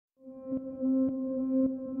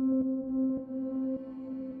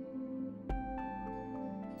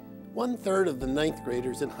1/3 of the 9th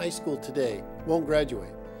graders in high school today won't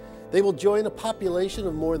graduate. They will join a population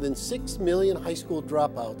of more than 6 million high school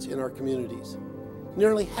dropouts in our communities.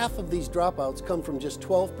 Nearly half of these dropouts come from just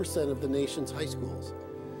 12% of the nation's high schools.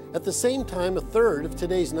 At the same time, 1/3 of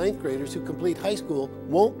today's 9th graders who complete high school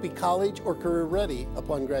won't be college or career ready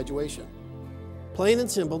upon graduation. Plain and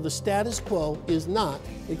simple, the status quo is not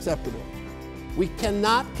acceptable. We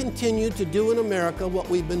cannot continue to do in America what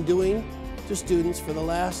we've been doing to students for the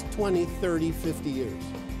last 20, 30, 50 years.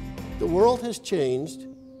 The world has changed,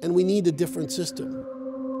 and we need a different system.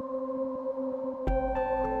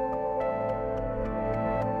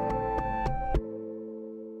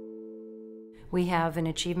 We have an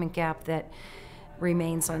achievement gap that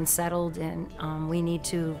remains unsettled, and we need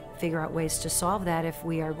to figure out ways to solve that if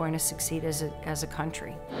we are going to succeed as a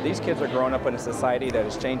country. These kids are growing up in a society that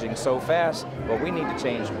is changing so fast, but we need to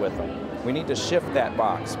change with them. We need to shift that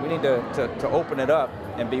box. We need to open it up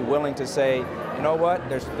and be willing to say, you know what,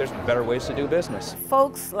 there's better ways to do business.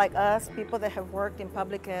 Folks like us, people that have worked in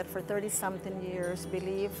public ed for 30-something years,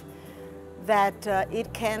 believe that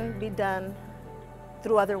it can be done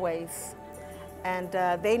through other ways. And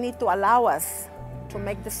they need to allow us to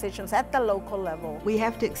make decisions at the local level. We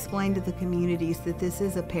have to explain to the communities that this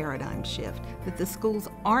is a paradigm shift, that the schools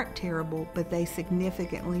aren't terrible, but they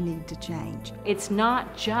significantly need to change. It's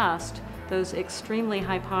not just those extremely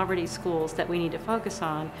high poverty schools that we need to focus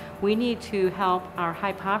on. We need to help our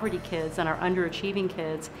high poverty kids and our underachieving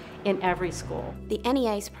kids in every school. The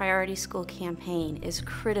NEA's Priority School campaign is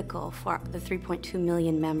critical for the 3.2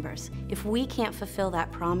 million members. If we can't fulfill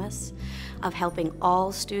that promise of helping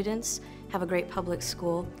all students have a great public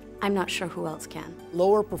school, I'm not sure who else can.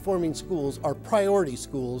 Lower performing schools are priority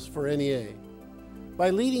schools for NEA.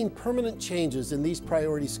 By leading permanent changes in these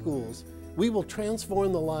priority schools, we will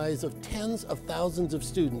transform the lives of tens of thousands of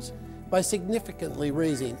students by significantly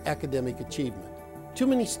raising academic achievement. Too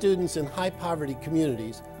many students in high poverty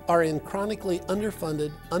communities are in chronically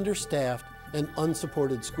underfunded, understaffed, and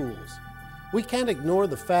unsupported schools. We can't ignore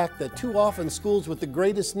the fact that too often schools with the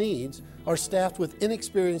greatest needs are staffed with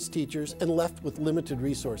inexperienced teachers and left with limited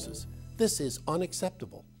resources. This is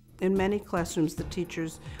unacceptable. In many classrooms, the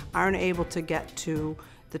teachers aren't able to get to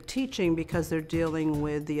the teaching because they're dealing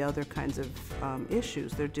with the other kinds of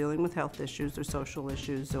issues. They're dealing with health issues or social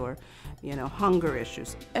issues or, hunger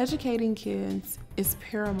issues. Educating kids is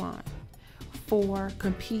paramount for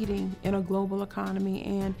competing in a global economy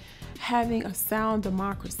and having a sound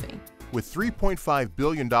democracy. With $3.5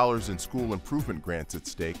 billion in school improvement grants at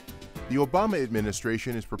stake, the Obama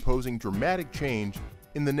administration is proposing dramatic change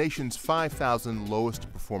in the nation's 5,000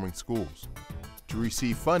 lowest performing schools. To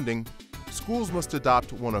receive funding, schools must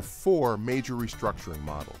adopt one of 4 major restructuring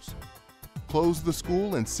models: close the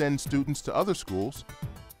school and send students to other schools,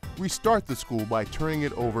 restart the school by turning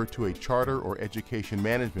it over to a charter or education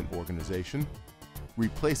management organization,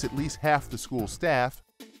 replace at least half the school staff,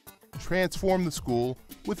 transform the school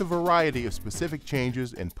with a variety of specific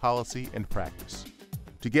changes in policy and practice.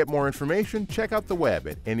 To get more information, check out the web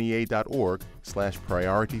at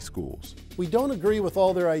nea.org/priorityschools. We don't agree with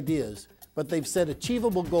all their ideas, but they've set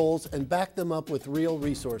achievable goals and backed them up with real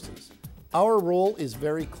resources. Our role is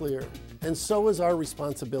very clear, and so is our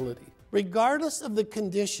responsibility. Regardless of the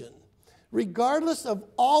condition, regardless of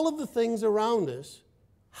all of the things around us,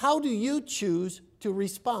 how do you choose to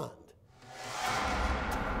respond?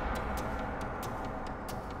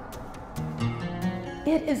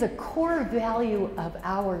 It is a core value of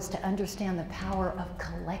ours to understand the power of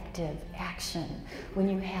collective action. When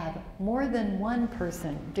you have more than one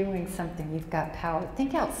person doing something, you've got power.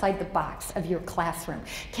 Think outside the box of your classroom.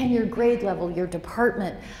 Can your grade level, your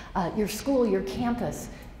department, your school, your campus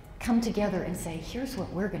come together and say, here's what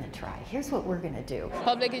we're going to try, here's what we're going to do.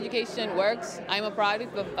 Public education works. I'm a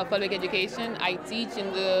product of public education. I teach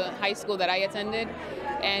in the high school that I attended,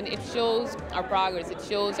 and it shows our progress, it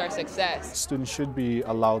shows our success. Students should be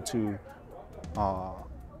allowed to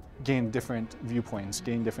gain different viewpoints,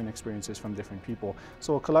 gain different experiences from different people.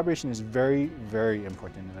 So collaboration is very, very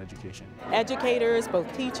important in education. Educators, both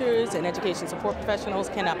teachers and education support professionals,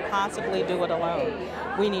 cannot possibly do it alone.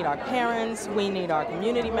 We need our parents, we need our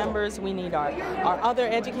community members, we need our other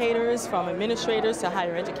educators, from administrators to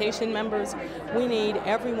higher education members. We need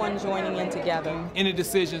everyone joining in together. Any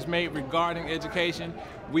decisions made regarding education,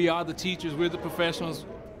 we are the teachers, we're the professionals,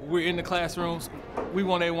 we're in the classrooms. We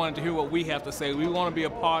want everyone to hear what we have to say. We want to be a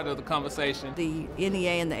part of the conversation. The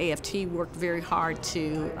NEA and the AFT worked very hard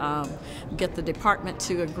to get the department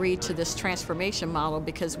to agree to this transformation model,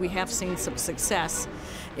 because we have seen some success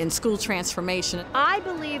in school transformation. I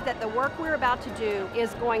believe that the work we're about to do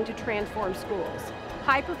is going to transform schools.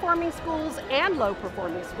 high-performing schools and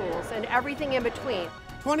low-performing schools, and everything in between.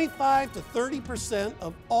 25 to 30%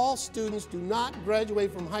 of all students do not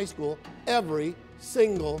graduate from high school every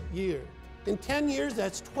single year. In 10 years,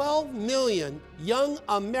 that's 12 million young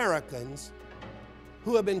Americans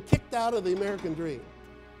who have been kicked out of the American dream.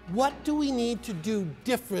 What do we need to do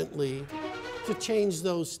differently to change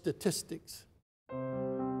those statistics?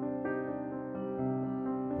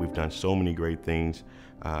 We've done so many great things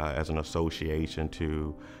as an association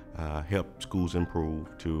to help schools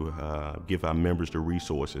improve, to give our members the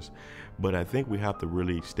resources. But I think we have to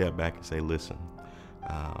really step back and say, listen,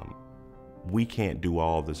 we can't do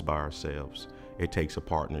all this by ourselves. It takes a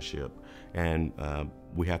partnership. And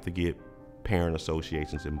we have to get parent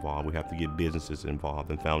associations involved. We have to get businesses involved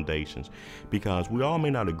and foundations, because we all may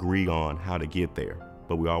not agree on how to get there,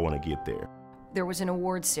 but we all want to get there. There was an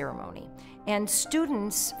awards ceremony, and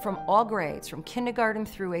students from all grades, from kindergarten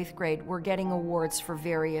through 8th grade, were getting awards for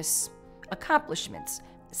various accomplishments.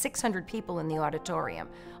 600 people in the auditorium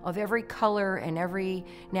of every color and every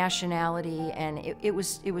nationality, and it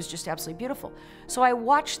was just absolutely beautiful. So I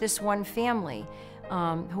watched this one family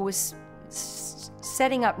who was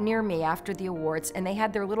setting up near me after the awards, and they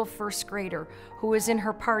had their little first grader who was in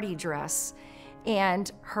her party dress,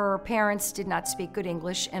 and her parents did not speak good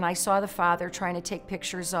English, and I saw the father trying to take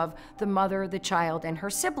pictures of the mother, the child, and her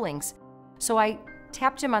siblings. So I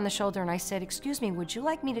tapped him on the shoulder and I said, "Excuse me, would you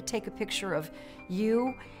like me to take a picture of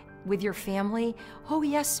you with your family?" "Oh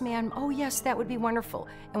yes, ma'am. Oh yes, that would be wonderful."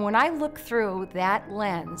 And when I looked through that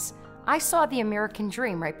lens, I saw the American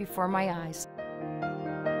dream right before my eyes.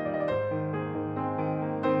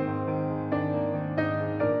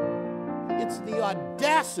 It's the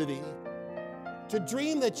audacity to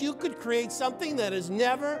dream that you could create something that has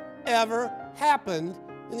never, ever happened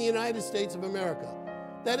in the United States of America.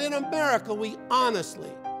 That in America we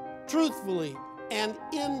honestly, truthfully, and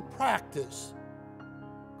in practice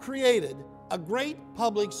created a great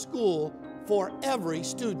public school for every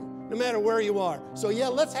student, no matter where you are. So yeah,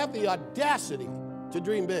 let's have the audacity to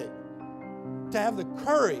dream big, to have the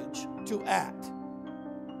courage to act,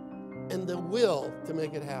 and the will to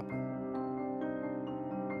make it happen.